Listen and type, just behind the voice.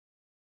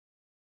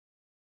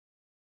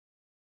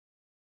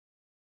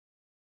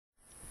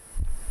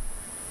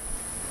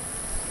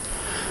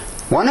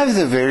One of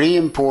the very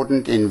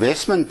important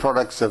investment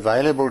products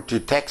available to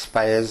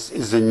taxpayers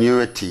is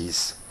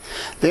annuities.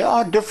 There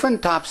are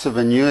different types of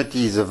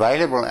annuities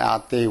available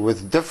out there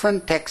with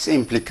different tax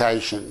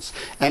implications,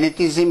 and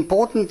it is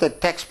important that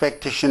tax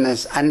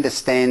practitioners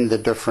understand the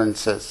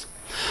differences.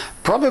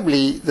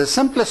 Probably the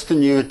simplest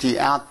annuity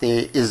out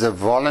there is a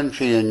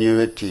voluntary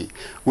annuity,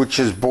 which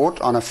is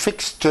bought on a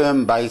fixed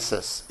term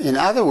basis. In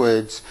other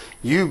words,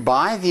 you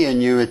buy the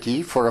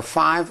annuity for a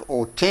 5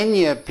 or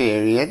 10-year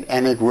period,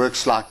 and it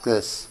works like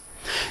this.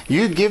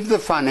 You give the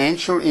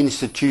financial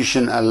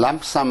institution a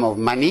lump sum of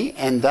money,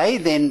 and they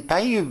then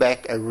pay you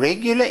back a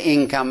regular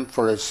income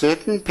for a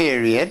certain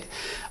period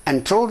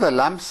until the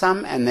lump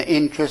sum and the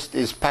interest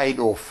is paid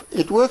off.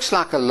 It works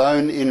like a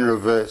loan in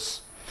reverse.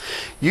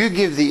 You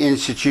give the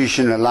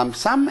institution a lump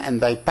sum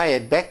and they pay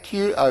it back to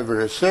you over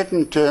a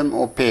certain term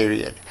or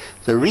period.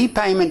 The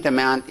repayment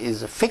amount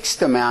is a fixed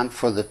amount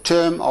for the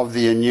term of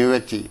the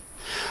annuity.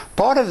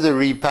 Part of the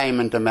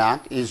repayment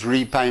amount is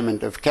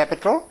repayment of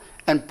capital,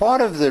 and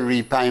part of the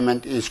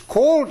repayment is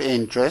called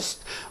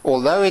interest,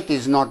 although it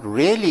is not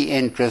really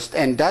interest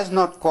and does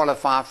not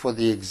qualify for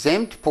the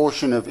exempt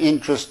portion of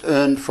interest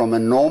earned from a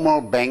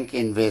normal bank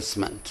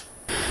investment.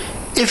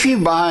 If you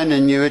buy an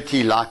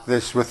annuity like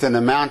this with an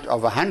amount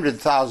of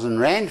 100,000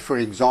 Rand, for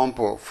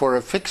example, for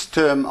a fixed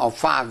term of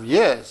 5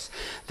 years,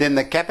 then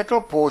the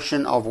capital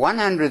portion of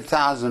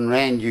 100,000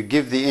 Rand you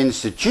give the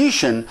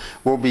institution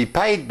will be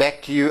paid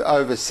back to you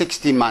over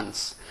 60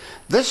 months.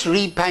 This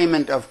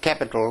repayment of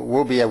capital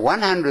will be a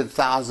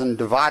 100,000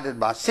 divided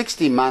by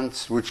 60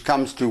 months, which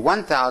comes to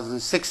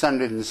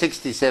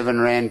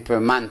 1,667 Rand per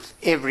month,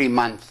 every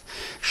month,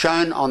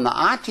 shown on the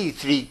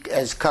IT3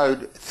 as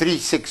code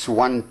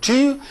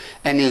 3612,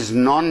 and is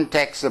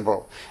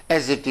non-taxable,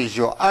 as it is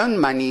your own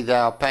money they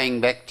are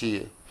paying back to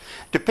you.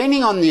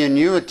 Depending on the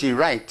annuity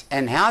rate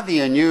and how the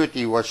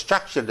annuity was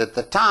structured at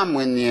the time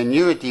when the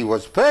annuity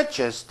was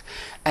purchased,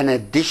 an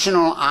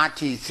additional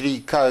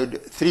IT3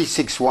 code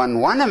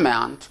 3611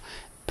 amount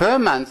per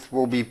month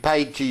will be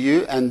paid to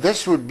you, and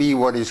this would be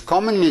what is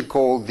commonly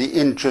called the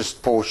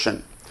interest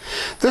portion.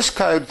 This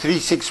code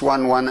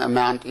 3611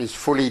 amount is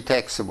fully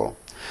taxable.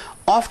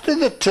 After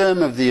the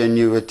term of the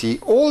annuity,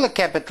 all the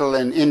capital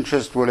and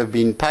interest will have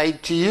been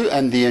paid to you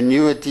and the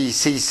annuity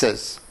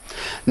ceases.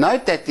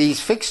 Note that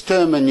these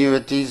fixed-term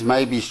annuities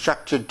may be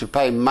structured to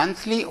pay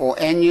monthly or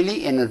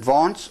annually in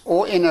advance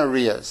or in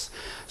arrears.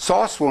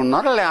 SARS will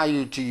not allow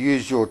you to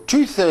use your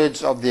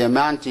 2/3 of the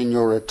amount in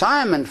your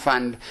retirement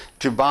fund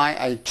to buy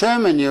a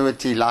term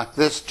annuity like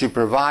this to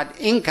provide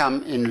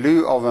income in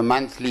lieu of a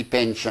monthly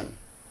pension.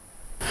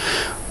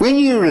 When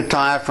you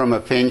retire from a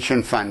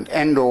pension fund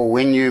and/or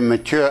when you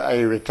mature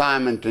a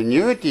retirement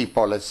annuity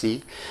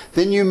policy,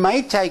 then you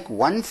may take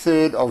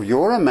 1/3 of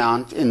your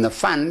amount in the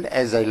fund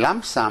as a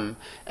lump sum,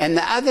 and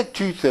the other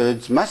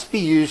 2/3 must be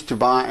used to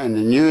buy an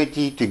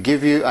annuity to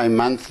give you a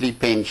monthly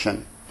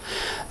pension.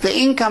 The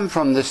income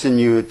from this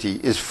annuity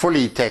is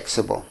fully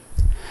taxable.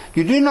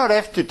 You do not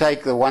have to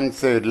take the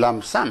 1/3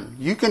 lump sum.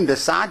 You can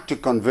decide to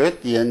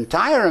convert the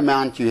entire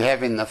amount you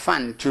have in the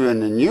fund to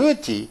an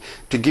annuity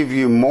to give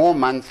you more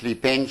monthly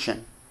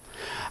pension.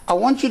 I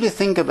want you to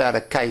think about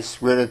a case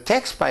where a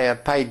taxpayer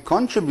paid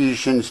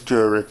contributions to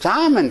a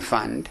retirement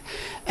fund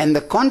and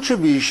the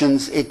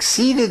contributions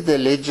exceeded the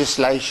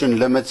legislation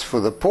limits for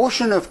the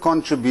portion of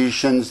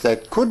contributions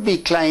that could be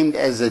claimed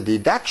as a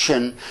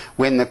deduction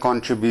when the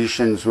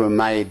contributions were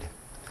made.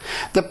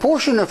 The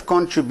portion of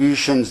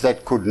contributions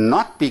that could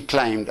not be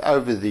claimed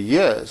over the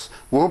years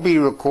will be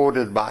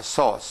recorded by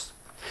SARS.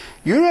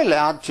 You're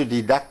allowed to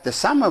deduct the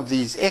sum of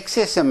these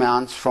excess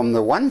amounts from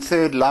the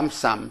 1/3 lump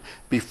sum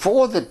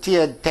before the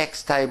tiered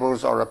tax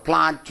tables are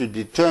applied to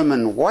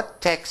determine what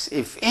tax,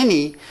 if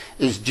any,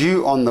 is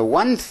due on the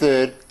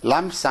 1/3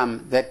 lump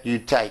sum that you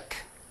take.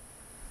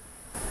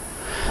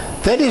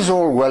 That is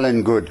all well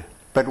and good.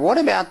 But what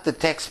about the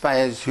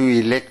taxpayers who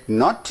elect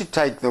not to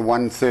take the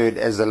 1/3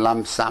 as a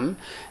lump sum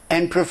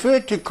and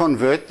prefer to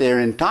convert their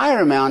entire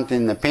amount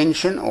in the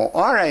pension or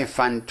RA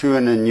fund to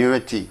an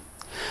annuity?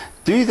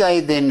 Do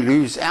they then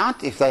lose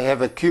out if they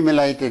have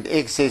accumulated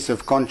excess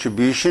of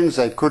contributions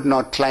they could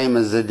not claim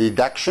as a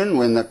deduction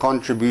when the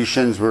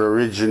contributions were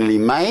originally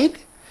made?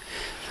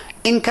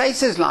 In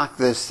cases like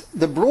this,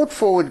 the brought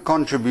forward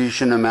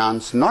contribution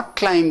amounts not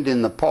claimed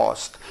in the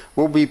past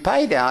will be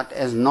paid out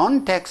as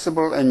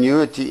non-taxable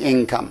annuity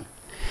income.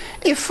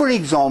 If, for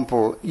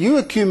example, you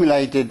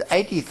accumulated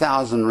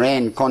 80,000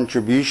 Rand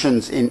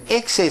contributions in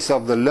excess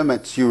of the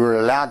limits you were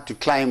allowed to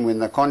claim when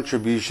the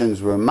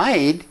contributions were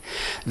made,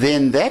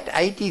 then that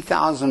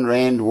 80,000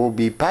 Rand will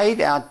be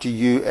paid out to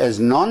you as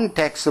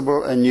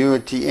non-taxable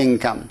annuity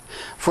income.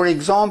 For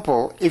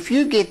example, if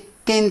you get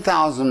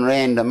 10,000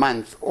 Rand a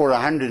month or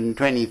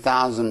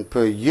 120,000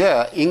 per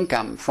year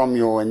income from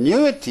your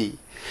annuity,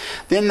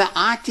 then the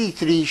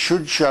IT3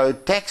 should show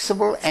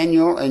taxable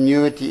annual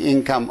annuity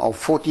income of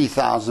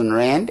 40,000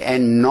 Rand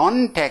and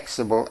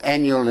non-taxable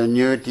annual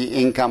annuity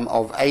income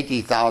of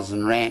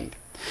 80,000 Rand.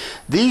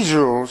 These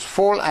rules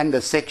fall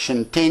under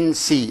Section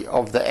 10C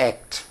of the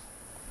Act.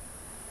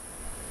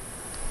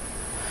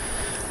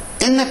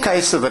 In In the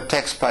case of a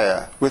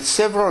taxpayer with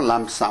several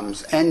lump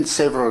sums and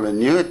several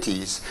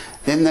annuities,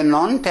 then the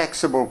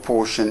non-taxable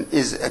portion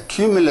is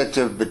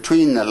accumulative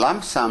between the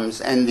lump sums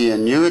and the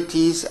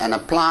annuities and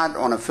applied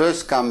on a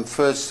first-come,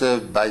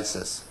 first-served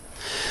basis.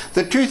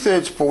 The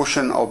 2/3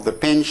 portion of the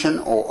pension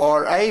or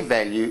RA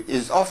value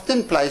is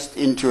often placed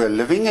into a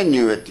living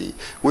annuity,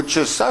 which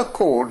is so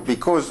called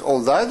because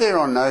although there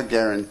are no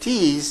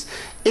guarantees,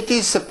 it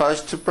is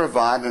supposed to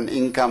provide an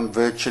income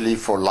virtually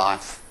for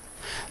life.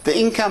 The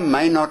income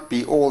may not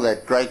be all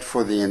that great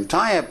for the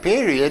entire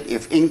period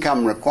if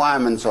income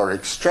requirements are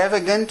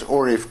extravagant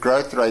or if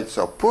growth rates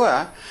are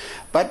poor,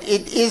 but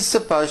it is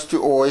supposed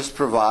to always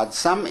provide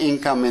some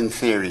income in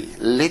theory.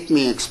 Let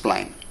me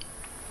explain.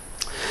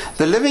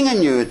 The living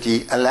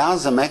annuity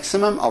allows a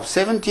maximum of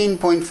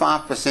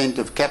 17.5%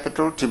 of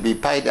capital to be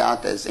paid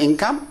out as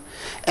income,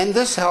 and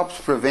this helps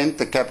prevent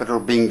the capital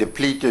being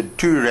depleted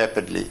too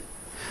rapidly.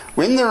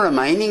 When the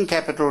remaining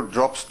capital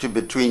drops to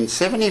between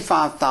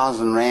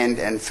 75,000 Rand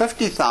and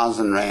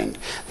 50,000 Rand,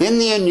 then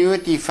the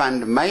annuity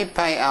fund may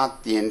pay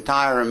out the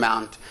entire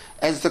amount,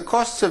 as the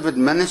costs of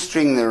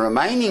administering the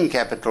remaining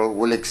capital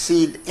will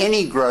exceed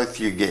any growth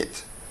you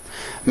get.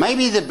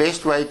 Maybe the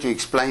best way to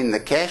explain the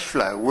cash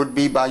flow would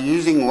be by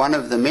using one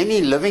of the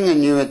many living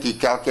annuity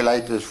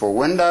calculators for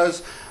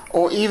Windows,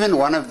 or even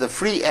one of the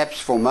free apps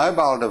for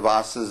mobile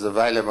devices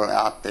available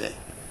out there.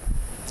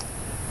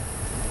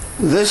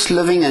 This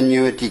living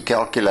annuity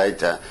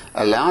calculator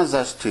allows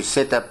us to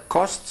set up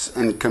costs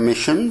and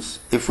commissions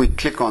if we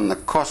click on the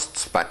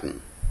costs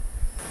button.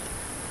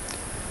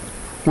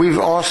 We've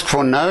asked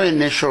for no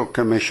initial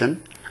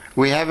commission.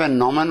 We have a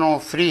nominal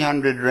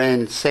 300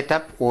 Rand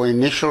setup or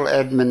initial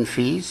admin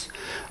fees,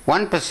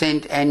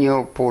 1%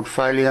 annual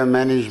portfolio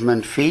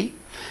management fee,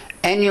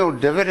 annual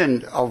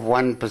dividend of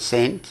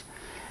 1%,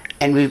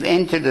 and we've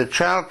entered a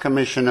trail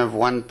commission of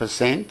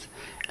 1%,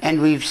 and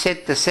we've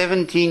set the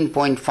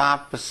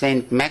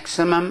 17.5%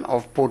 maximum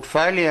of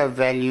portfolio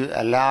value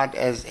allowed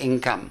as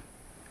income.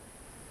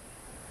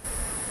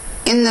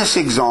 In this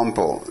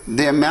example,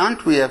 the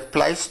amount we have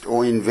placed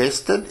or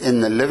invested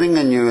in the living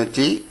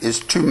annuity is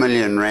 2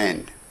 million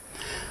Rand.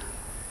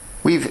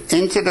 We've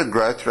entered a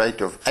growth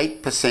rate of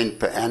 8%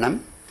 per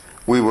annum.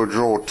 We will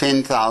draw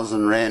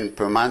 10,000 Rand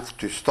per month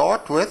to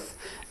start with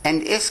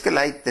and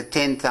escalate the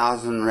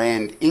 10,000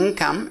 Rand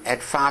income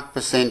at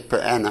 5% per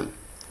annum.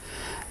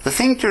 The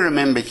thing to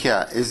remember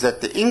here is that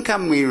the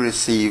income we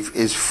receive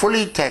is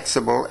fully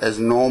taxable as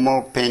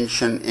normal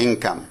pension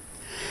income.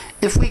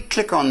 If we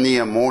click on the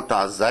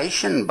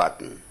amortization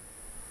button,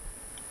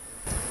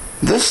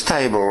 this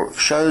table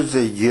shows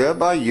the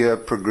year-by-year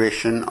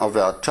progression of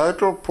our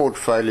total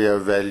portfolio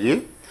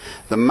value,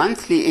 the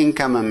monthly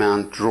income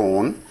amount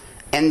drawn,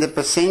 and the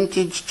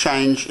percentage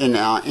change in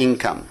our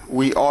income.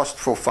 We asked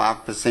for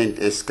 5%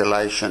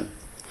 escalation.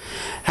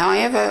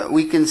 However,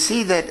 we can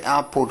see that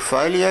our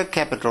portfolio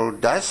capital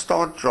does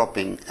start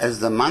dropping as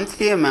the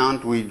monthly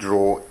amount we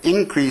draw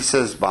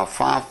increases by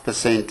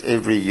 5%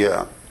 every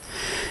year.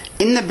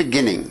 In the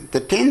beginning, the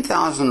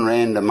 10,000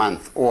 Rand a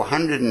month or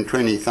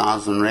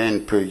 120,000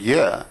 Rand per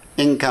year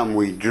income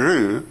we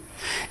drew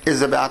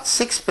is about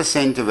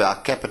 6% of our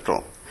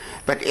capital.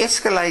 But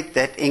escalate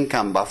that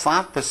income by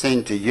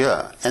 5% a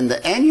year and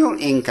the annual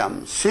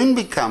income soon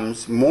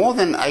becomes more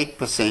than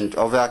 8%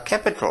 of our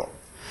capital.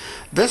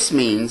 This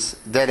means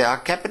that our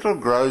capital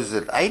grows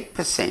at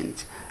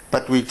 8%,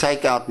 but we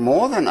take out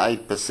more than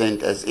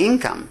 8% as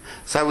income,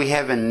 so we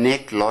have a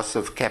net loss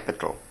of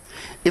capital.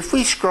 If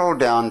we scroll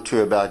down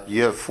to about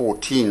year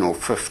 14 or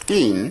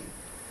 15,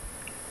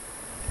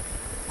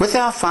 with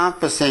our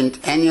 5%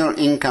 annual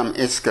income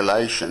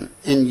escalation,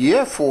 in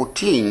year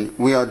 14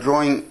 we are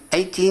drawing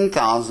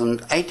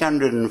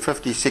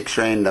 18,856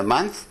 Rand a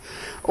month,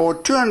 or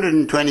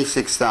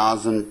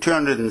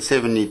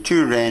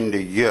 226,272 Rand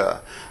a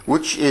year,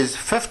 which is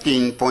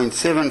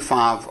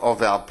 15.75%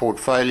 of our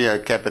portfolio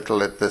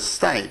capital at this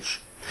stage.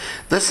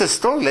 This is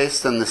still less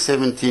than the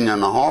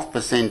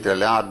 17.5%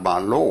 allowed by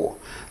law,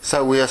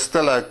 so we are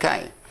still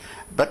okay.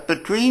 But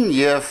between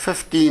year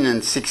 15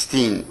 and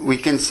 16, we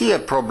can see a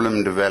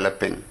problem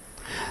developing.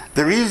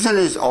 The reason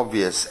is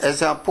obvious,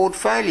 as our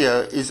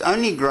portfolio is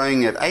only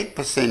growing at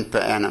 8% per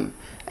annum,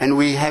 and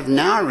we have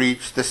now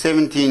reached the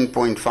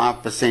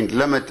 17.5%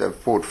 limit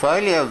of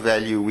portfolio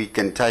value we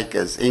can take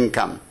as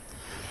income.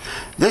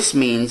 This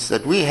means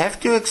that we have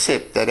to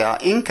accept that our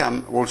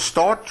income will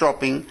start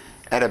dropping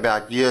at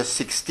about year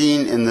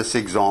 16 in this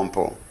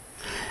example.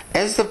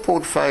 As the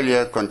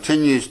portfolio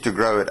continues to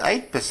grow at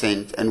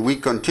 8% and we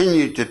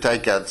continue to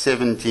take out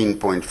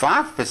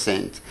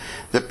 17.5%,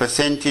 the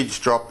percentage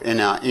drop in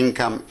our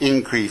income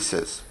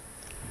increases.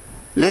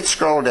 Let's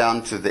scroll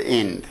down to the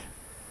end.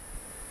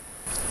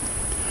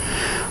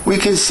 We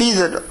can see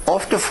that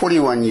after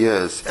 41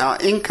 years, our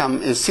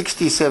income is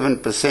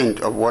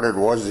 67% of what it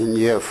was in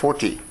year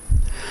 40.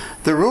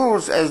 The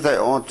rules as they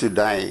are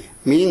today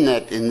mean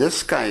that in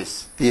this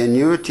case, the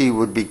annuity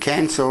would be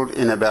cancelled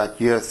in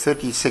about year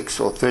 36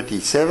 or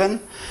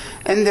 37,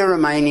 and the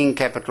remaining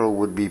capital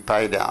would be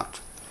paid out.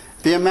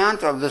 The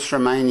amount of this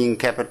remaining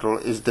capital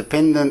is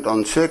dependent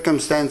on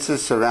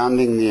circumstances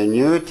surrounding the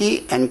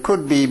annuity and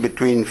could be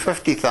between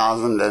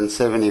 50,000 and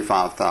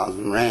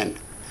 75,000 Rand.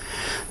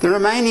 The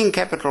remaining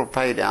capital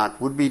paid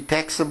out would be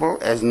taxable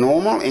as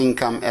normal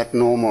income at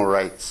normal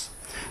rates.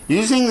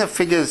 Using the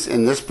figures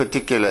in this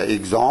particular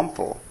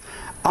example,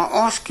 I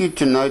ask you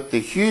to note the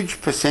huge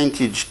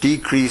percentage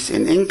decrease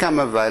in income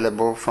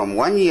available from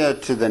one year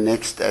to the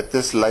next at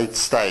this late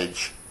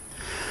stage.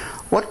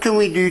 What can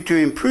we do to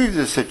improve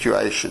the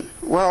situation?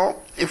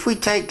 Well, if we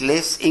take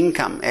less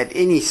income at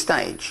any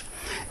stage,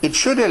 it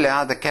should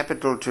allow the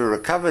capital to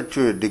recover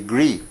to a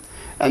degree,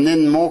 and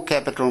then more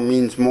capital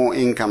means more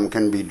income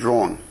can be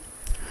drawn.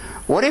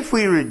 What if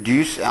we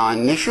reduce our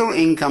initial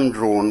income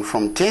drawn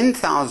from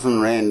 10,000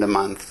 Rand a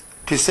month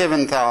to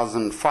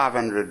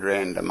 7,500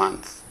 Rand a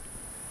month?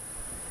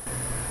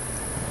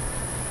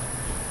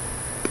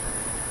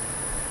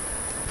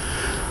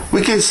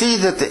 We can see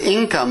that the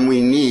income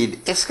we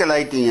need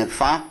escalating at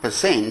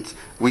 5%,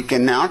 we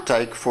can now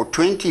take for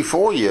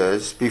 24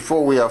 years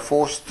before we are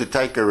forced to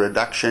take a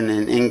reduction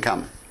in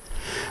income.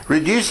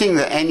 Reducing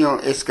the annual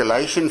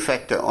escalation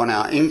factor on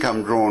our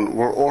income drawn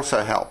will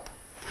also help.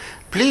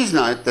 Please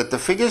note that the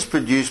figures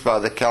produced by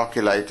the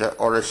calculator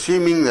are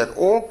assuming that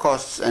all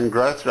costs and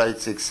growth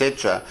rates,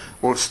 etc.,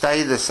 will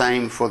stay the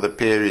same for the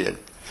period.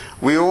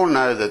 We all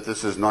know that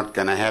this is not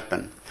going to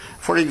happen.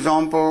 For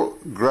example,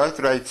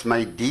 growth rates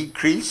may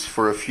decrease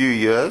for a few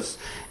years,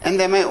 and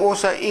they may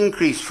also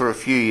increase for a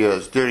few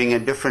years during a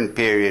different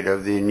period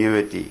of the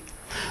annuity.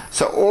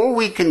 So all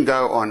we can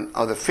go on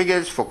are the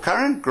figures for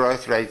current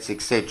growth rates,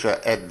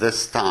 etc. at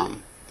this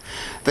time.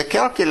 The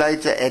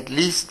calculator at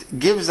least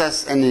gives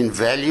us an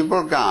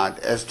invaluable guide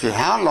as to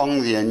how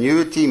long the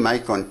annuity may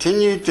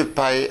continue to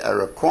pay a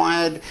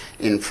required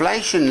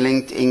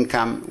inflation-linked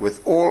income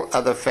with all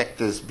other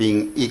factors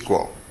being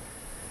equal.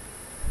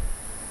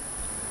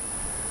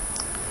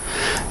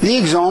 The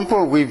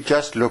example we've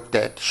just looked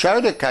at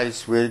showed a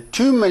case where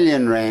 2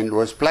 million Rand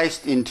was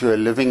placed into a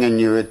living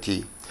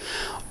annuity.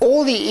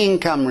 All the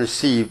income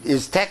received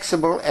is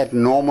taxable at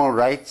normal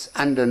rates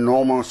under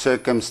normal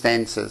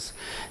circumstances.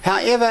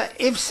 However,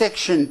 if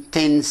Section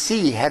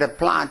 10C had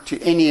applied to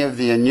any of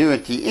the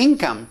annuity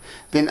income,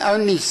 then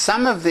only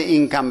some of the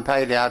income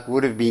paid out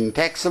would have been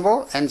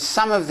taxable and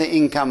some of the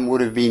income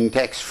would have been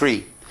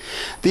tax-free.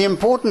 The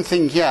important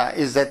thing here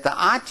is that the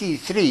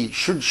IT3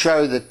 should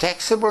show the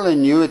taxable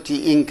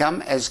annuity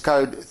income as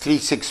code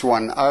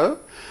 3610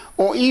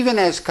 or even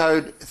as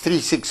code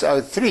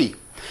 3603,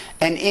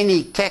 and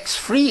any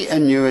tax-free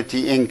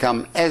annuity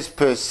income as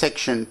per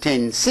Section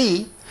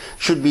 10C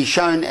should be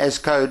shown as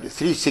code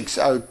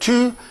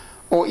 3602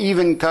 or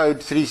even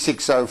code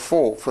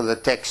 3604 for the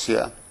tax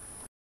year.